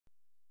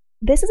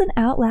This is an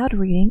out loud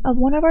reading of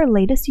one of our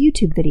latest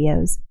YouTube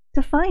videos.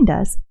 To find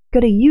us, go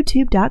to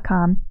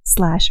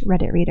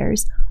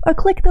youtube.com/redditreaders or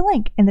click the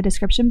link in the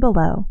description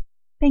below.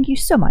 Thank you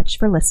so much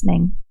for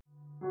listening.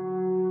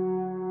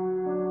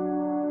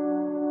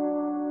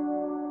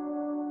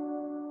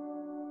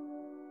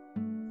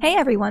 Hey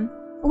everyone!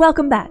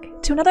 Welcome back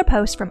to another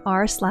post from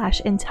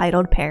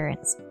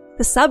r/entitledparents,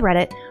 the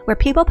subreddit where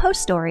people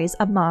post stories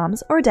of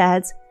moms or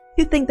dads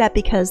who think that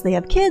because they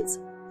have kids,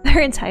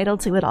 they're entitled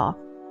to it all.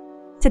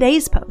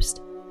 Today's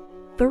post: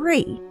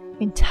 3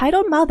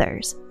 entitled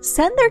mothers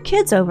send their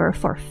kids over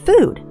for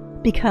food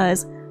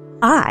because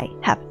I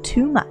have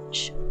too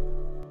much.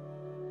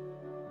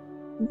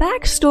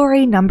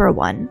 Backstory number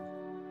 1.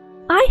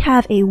 I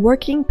have a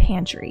working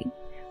pantry,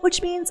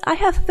 which means I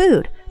have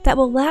food that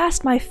will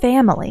last my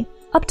family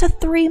up to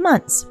 3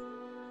 months.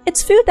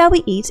 It's food that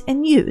we eat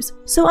and use,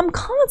 so I'm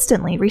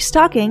constantly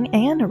restocking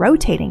and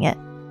rotating it.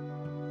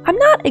 I'm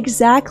not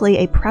exactly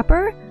a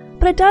prepper,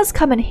 but it does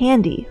come in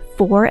handy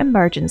for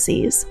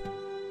emergencies.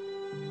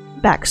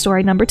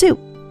 Backstory number 2.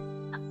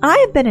 I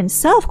have been in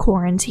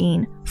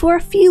self-quarantine for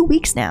a few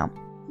weeks now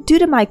due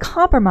to my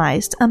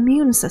compromised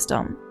immune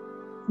system.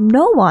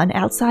 No one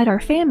outside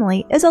our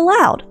family is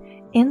allowed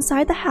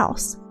inside the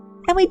house,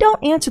 and we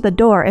don't answer the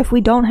door if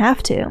we don't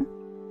have to.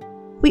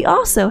 We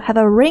also have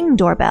a Ring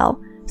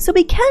doorbell, so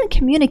we can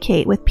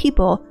communicate with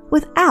people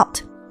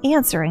without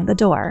answering the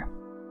door.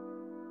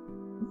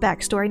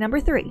 Backstory number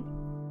 3.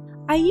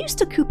 I used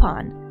to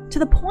coupon to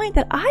the point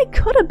that I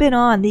could have been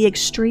on the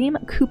Extreme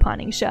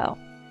Couponing Show.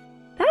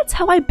 That's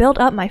how I built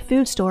up my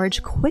food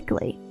storage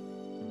quickly.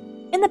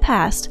 In the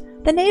past,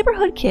 the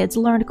neighborhood kids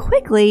learned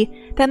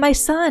quickly that my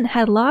son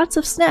had lots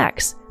of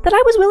snacks that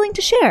I was willing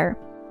to share.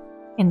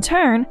 In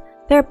turn,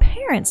 their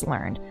parents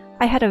learned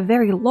I had a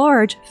very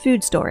large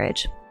food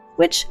storage,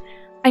 which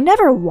I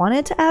never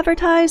wanted to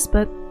advertise,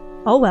 but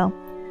oh well.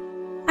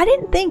 I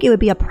didn't think it would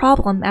be a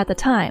problem at the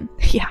time.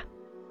 Yeah,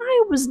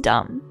 I was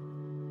dumb.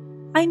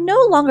 I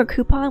no longer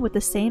coupon with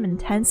the same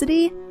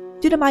intensity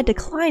due to my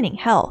declining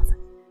health,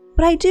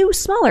 but I do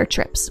smaller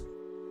trips,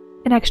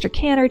 an extra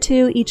can or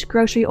 2 each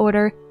grocery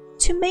order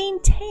to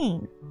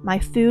maintain my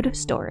food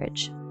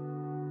storage.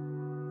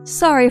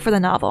 Sorry for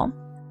the novel.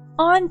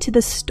 On to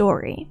the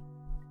story.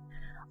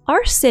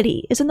 Our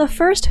city is in the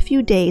first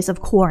few days of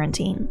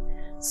quarantine.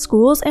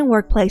 Schools and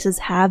workplaces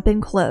have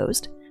been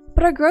closed,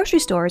 but our grocery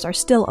stores are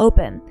still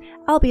open,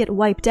 albeit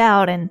wiped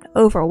out and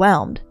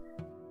overwhelmed.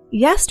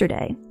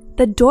 Yesterday,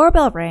 the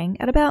doorbell rang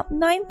at about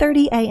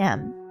 9:30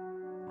 a.m.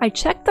 I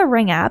checked the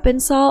Ring app and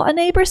saw a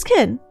neighbor's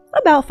kid,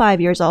 about 5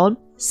 years old,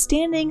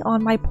 standing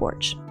on my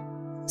porch.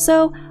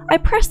 So I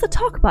press the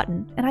talk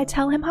button and I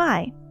tell him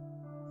hi.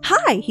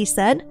 "Hi," he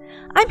said.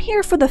 "I'm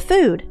here for the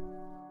food."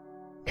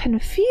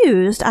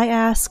 Confused, I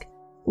ask,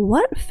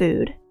 "What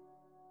food?"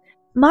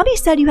 "Mommy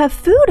said you have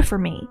food for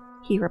me,"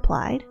 he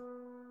replied.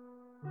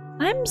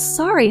 "I'm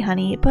sorry,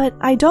 honey, but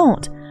I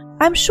don't.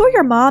 I'm sure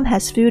your mom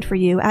has food for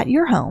you at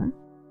your home."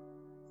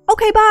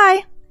 "Okay,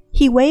 bye."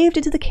 He waved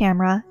into the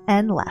camera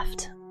and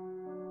left.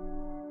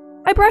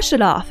 I brushed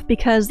it off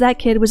because that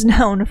kid was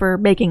known for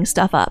making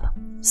stuff up,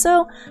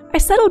 so I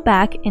settled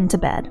back into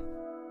bed.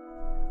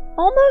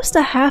 Almost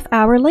a half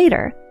hour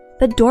later,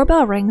 the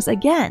doorbell rings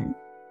again,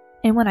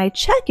 and when I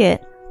check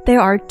it,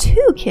 there are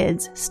 2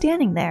 kids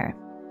standing there.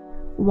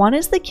 One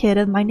is the kid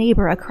of my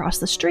neighbor across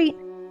the street,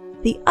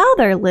 the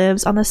other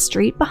lives on the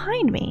street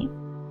behind me.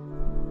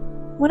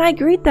 When I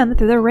greet them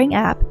through the Ring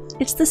app,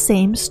 it's the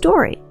same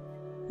story.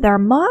 Their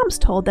moms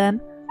told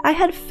them I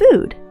had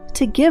food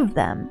to give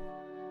them.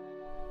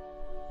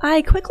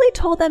 I quickly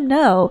told them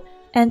no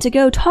and to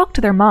go talk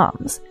to their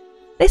moms.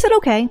 They said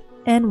okay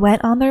and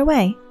went on their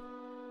way.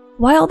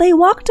 While they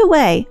walked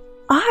away,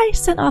 I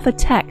sent off a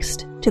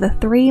text to the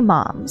 3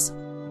 moms.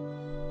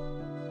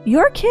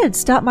 "Your kids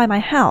stopped by my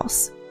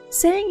house,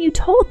 saying you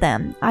told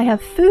them I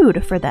have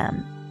food for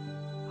them.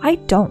 I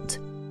don't.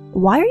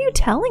 Why are you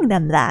telling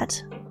them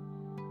that?"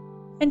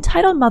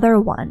 Entitled Mother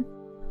 1.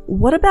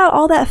 "What about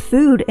all that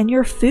food in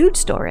your food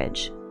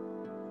storage?"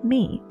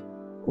 Me.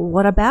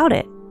 "What about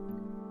it?"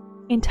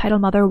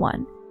 Entitled Mother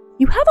 1.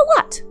 "You have a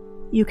lot.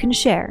 You can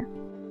share."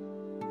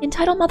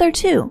 Entitled Mother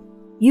 2.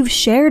 "You've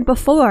shared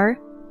before."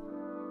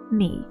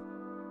 Me.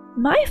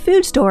 "My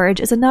food storage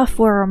is enough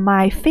for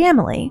my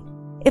family.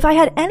 If I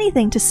had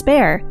anything to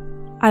spare,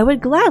 I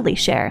would gladly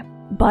share,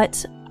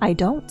 but I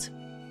don't."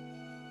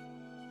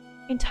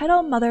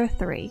 Entitled Mother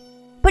 3.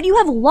 "But you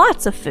have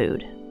lots of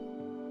food."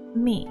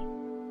 Me.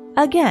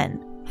 "Again,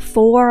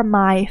 for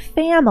my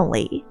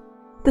family.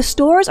 The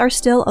stores are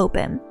still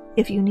open.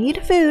 If you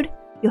need food,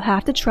 you'll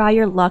have to try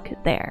your luck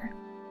there."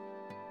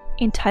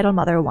 Entitled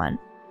Mother 1.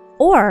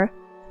 "Or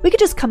we could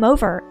just come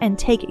over and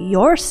take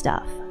your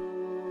stuff."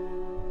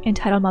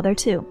 Entitled Mother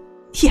 2.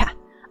 "Yeah,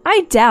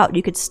 I doubt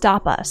you could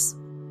stop us."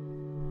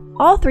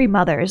 All 3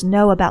 mothers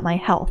know about my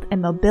health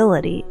and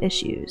mobility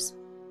issues.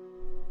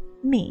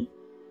 Me.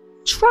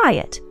 "Try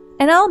it,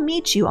 and I'll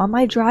meet you on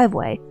my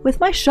driveway with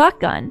my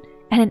shotgun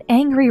and an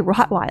angry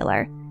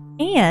Rottweiler,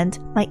 and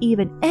my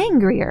even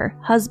angrier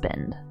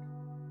husband."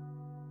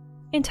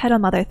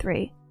 Entitled Mother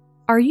 3.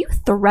 Are you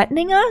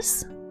threatening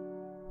us?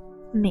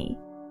 Me.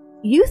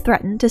 You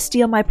threatened to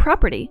steal my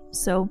property,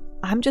 so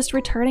I'm just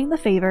returning the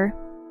favor.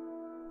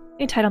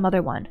 Entitled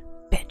Mother 1.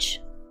 Bitch.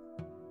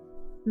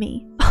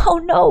 Me. Oh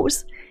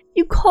noes!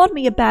 You called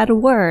me a bad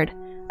word.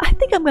 I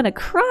think I'm gonna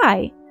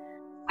cry.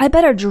 I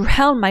better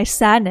drown my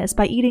sadness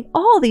by eating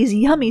all these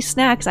yummy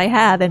snacks I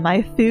have in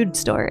my food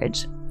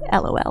storage.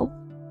 LOL.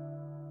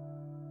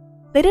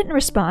 They didn't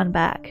respond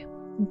back,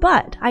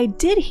 but I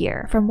did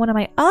hear from one of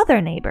my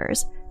other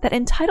neighbors that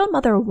Entitled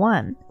Mother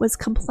 1 was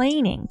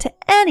complaining to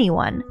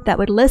anyone that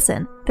would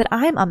listen that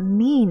I'm a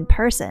mean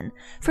person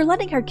for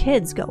letting her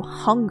kids go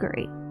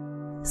hungry.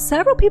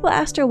 Several people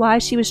asked her why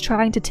she was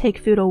trying to take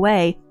food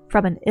away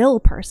from an ill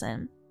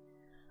person.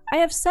 I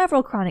have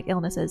several chronic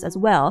illnesses as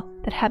well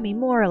that have me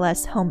more or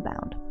less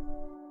homebound.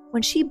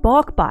 When she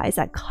bulk buys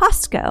at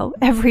Costco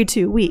every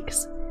 2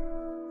 weeks,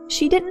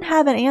 she didn't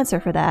have an answer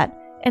for that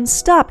and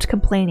stopped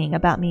complaining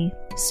about me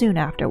soon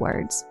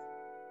afterwards.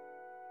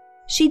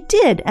 She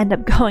did end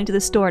up going to the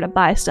store to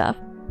buy stuff,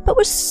 but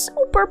was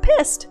super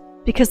pissed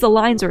because the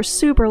lines were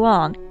super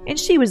long and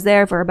she was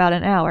there for about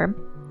an hour.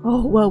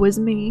 Oh, woe is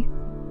me.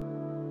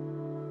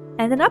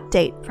 And an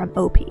update from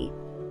OP.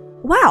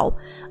 Wow,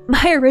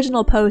 my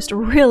original post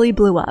really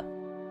blew up.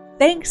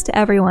 Thanks to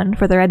everyone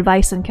for their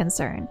advice and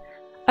concern.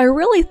 I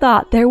really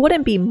thought there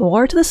wouldn't be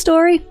more to the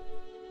story,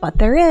 but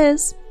there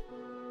is.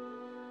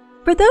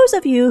 For those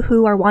of you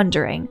who are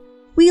wondering,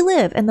 we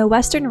live in the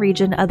western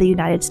region of the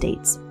United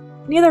States,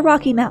 near the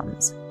Rocky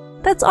Mountains.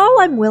 That's all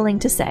I'm willing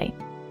to say.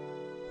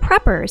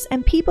 Preppers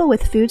and people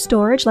with food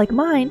storage like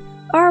mine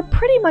are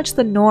pretty much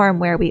the norm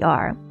where we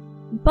are.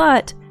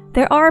 But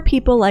there are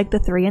people like the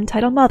 3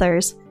 entitled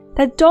mothers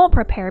that don't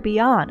prepare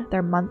beyond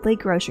their monthly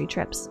grocery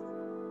trips.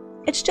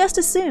 It's just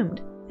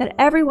assumed that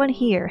everyone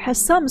here has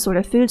some sort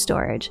of food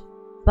storage,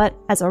 but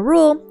as a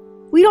rule,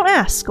 we don't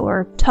ask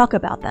or talk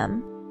about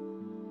them.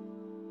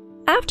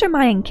 After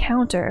my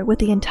encounter with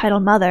the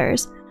entitled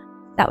mothers,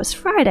 that was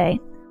Friday,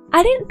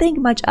 I didn't think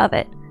much of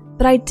it,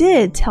 but I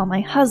did tell my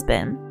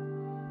husband.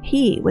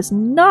 He was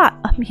not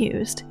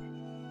amused.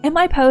 In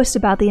my post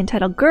about the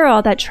entitled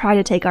girl that tried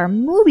to take our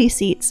movie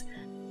seats,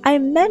 I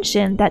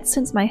mentioned that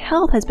since my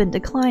health has been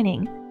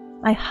declining,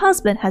 my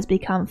husband has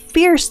become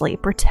fiercely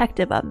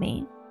protective of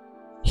me.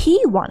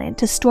 He wanted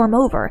to storm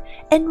over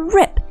and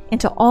rip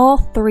into all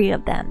 3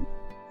 of them,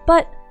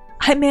 but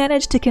I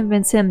managed to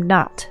convince him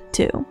not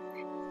to.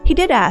 He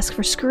did ask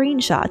for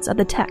screenshots of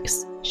the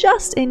texts,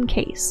 just in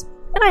case,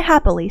 and I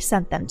happily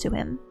sent them to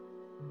him.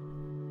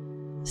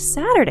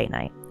 Saturday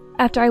night,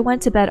 after I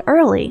went to bed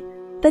early,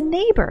 the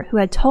neighbor who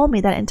had told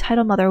me that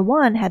Entitled Mother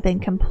 1 had been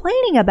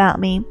complaining about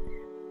me,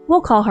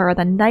 we'll call her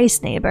the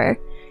nice neighbor,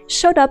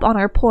 showed up on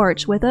our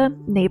porch with a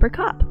neighbor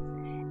cop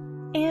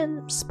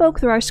and spoke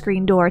through our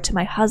screen door to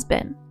my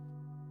husband.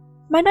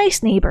 My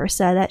nice neighbor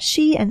said that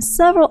she and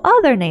several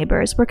other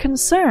neighbors were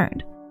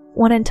concerned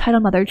when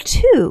Entitled Mother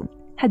 2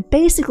 had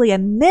basically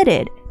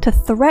admitted to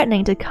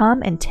threatening to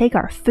come and take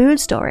our food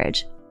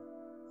storage.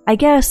 I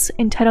guess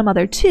Entitled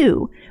Mother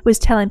 2 was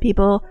telling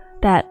people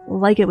that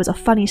like it was a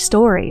funny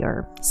story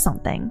or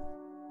something.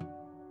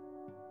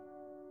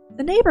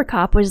 The neighbor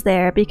cop was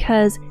there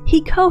because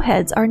he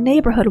co-heads our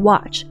neighborhood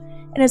watch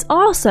and is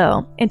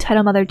also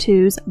Entitled Mother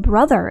 2's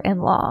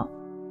brother-in-law.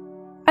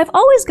 I've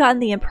always gotten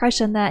the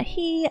impression that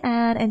he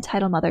and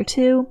Entitled Mother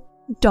 2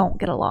 don't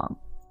get along.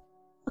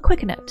 A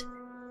quick note,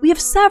 we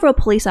have several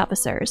police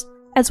officers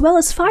as well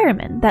as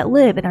firemen that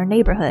live in our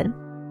neighborhood.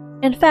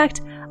 In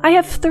fact, I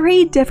have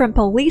 3 different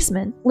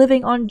policemen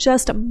living on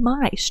just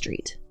my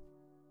street.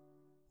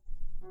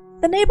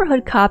 The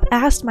neighborhood cop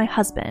asked my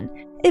husband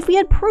if we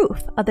had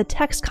proof of the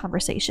text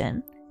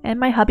conversation, and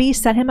my hubby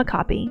sent him a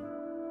copy.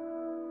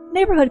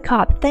 Neighborhood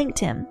cop thanked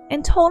him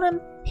and told him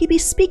he'd be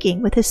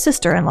speaking with his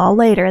sister-in-law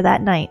later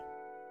that night.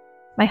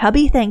 My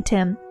hubby thanked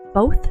him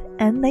both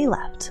and they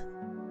left.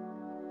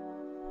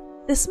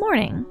 This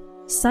morning,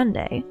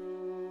 Sunday,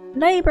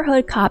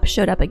 neighborhood cop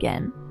showed up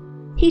again.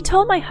 He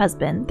told my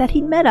husband that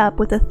he'd met up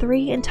with the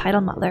 3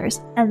 entitled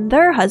mothers and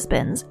their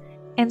husbands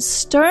and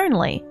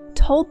sternly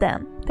told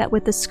them that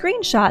with the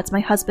screenshots my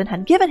husband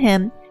had given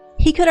him,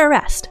 he could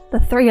arrest the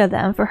 3 of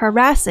them for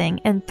harassing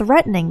and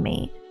threatening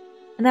me,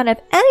 and that if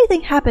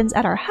anything happens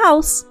at our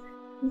house,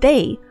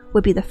 they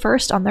would be the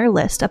first on their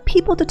list of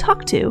people to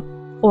talk to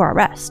or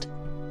arrest.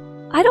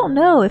 I don't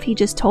know if he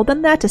just told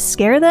them that to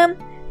scare them,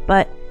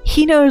 but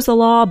he knows the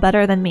law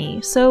better than me,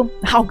 so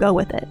I'll go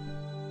with it.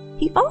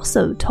 He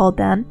also told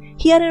them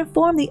he had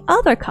informed the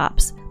other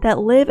cops that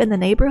live in the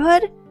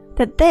neighborhood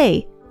that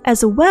they,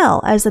 as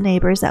well as the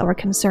neighbors that were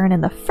concerned in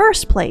the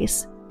first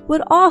place,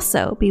 would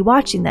also be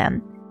watching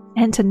them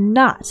and to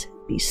not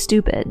be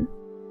stupid.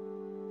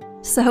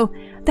 So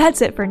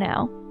that's it for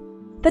now.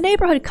 The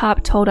neighborhood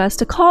cop told us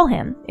to call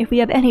him if we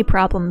have any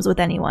problems with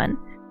anyone,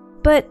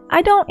 but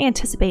I don't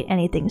anticipate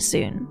anything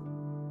soon.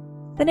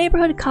 The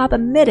neighborhood cop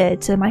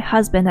admitted to my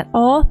husband that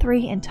all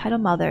 3 entitled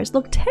mothers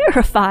looked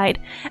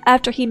terrified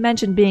after he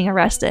mentioned being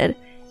arrested,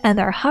 and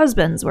their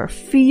husbands were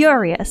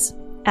furious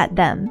at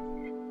them.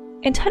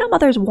 Entitled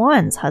Mother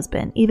 1's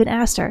husband even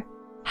asked her,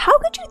 "How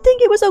could you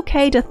think it was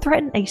okay to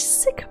threaten a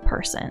sick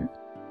person?"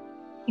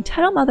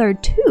 Entitled Mother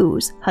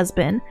 2's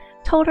husband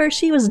told her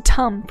she was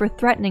dumb for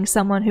threatening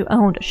someone who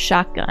owned a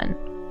shotgun.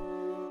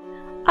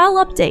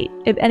 I'll update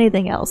if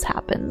anything else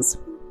happens.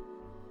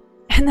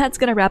 And that's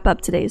going to wrap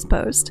up today's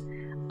post.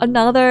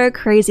 Another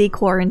crazy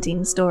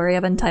quarantine story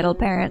of entitled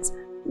parents.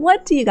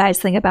 What do you guys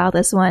think about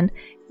this one?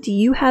 Do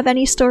you have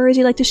any stories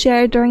you'd like to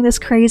share during this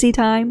crazy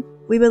time?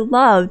 We would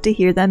love to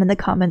hear them in the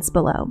comments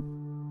below.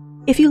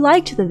 If you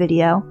liked the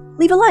video,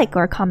 leave a like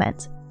or a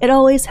comment. It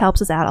always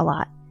helps us out a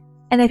lot.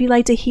 And if you'd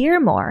like to hear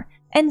more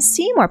and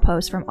see more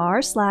posts from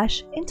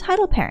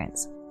r/entitled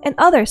parents and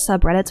other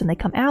subreddits when they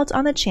come out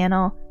on the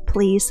channel,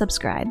 please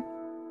subscribe.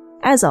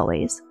 As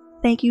always,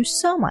 thank you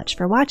so much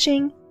for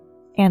watching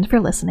and for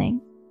listening.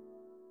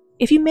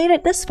 If you made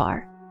it this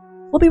far,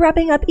 we'll be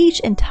wrapping up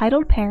each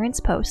Entitled Parents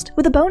post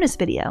with a bonus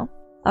video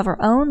of our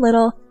own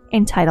little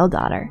entitled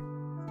daughter.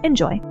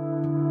 Enjoy.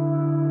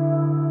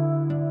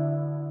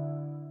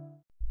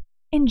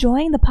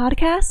 Enjoying the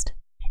podcast?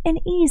 An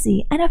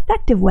easy and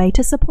effective way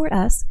to support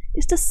us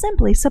is to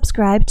simply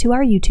subscribe to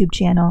our YouTube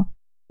channel.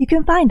 You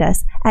can find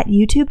us at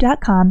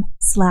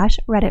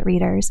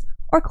youtube.com/redditreaders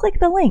or click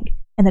the link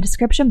in the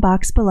description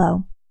box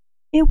below.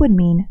 It would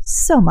mean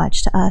so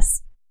much to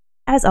us.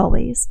 As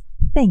always,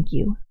 thank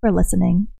you for listening.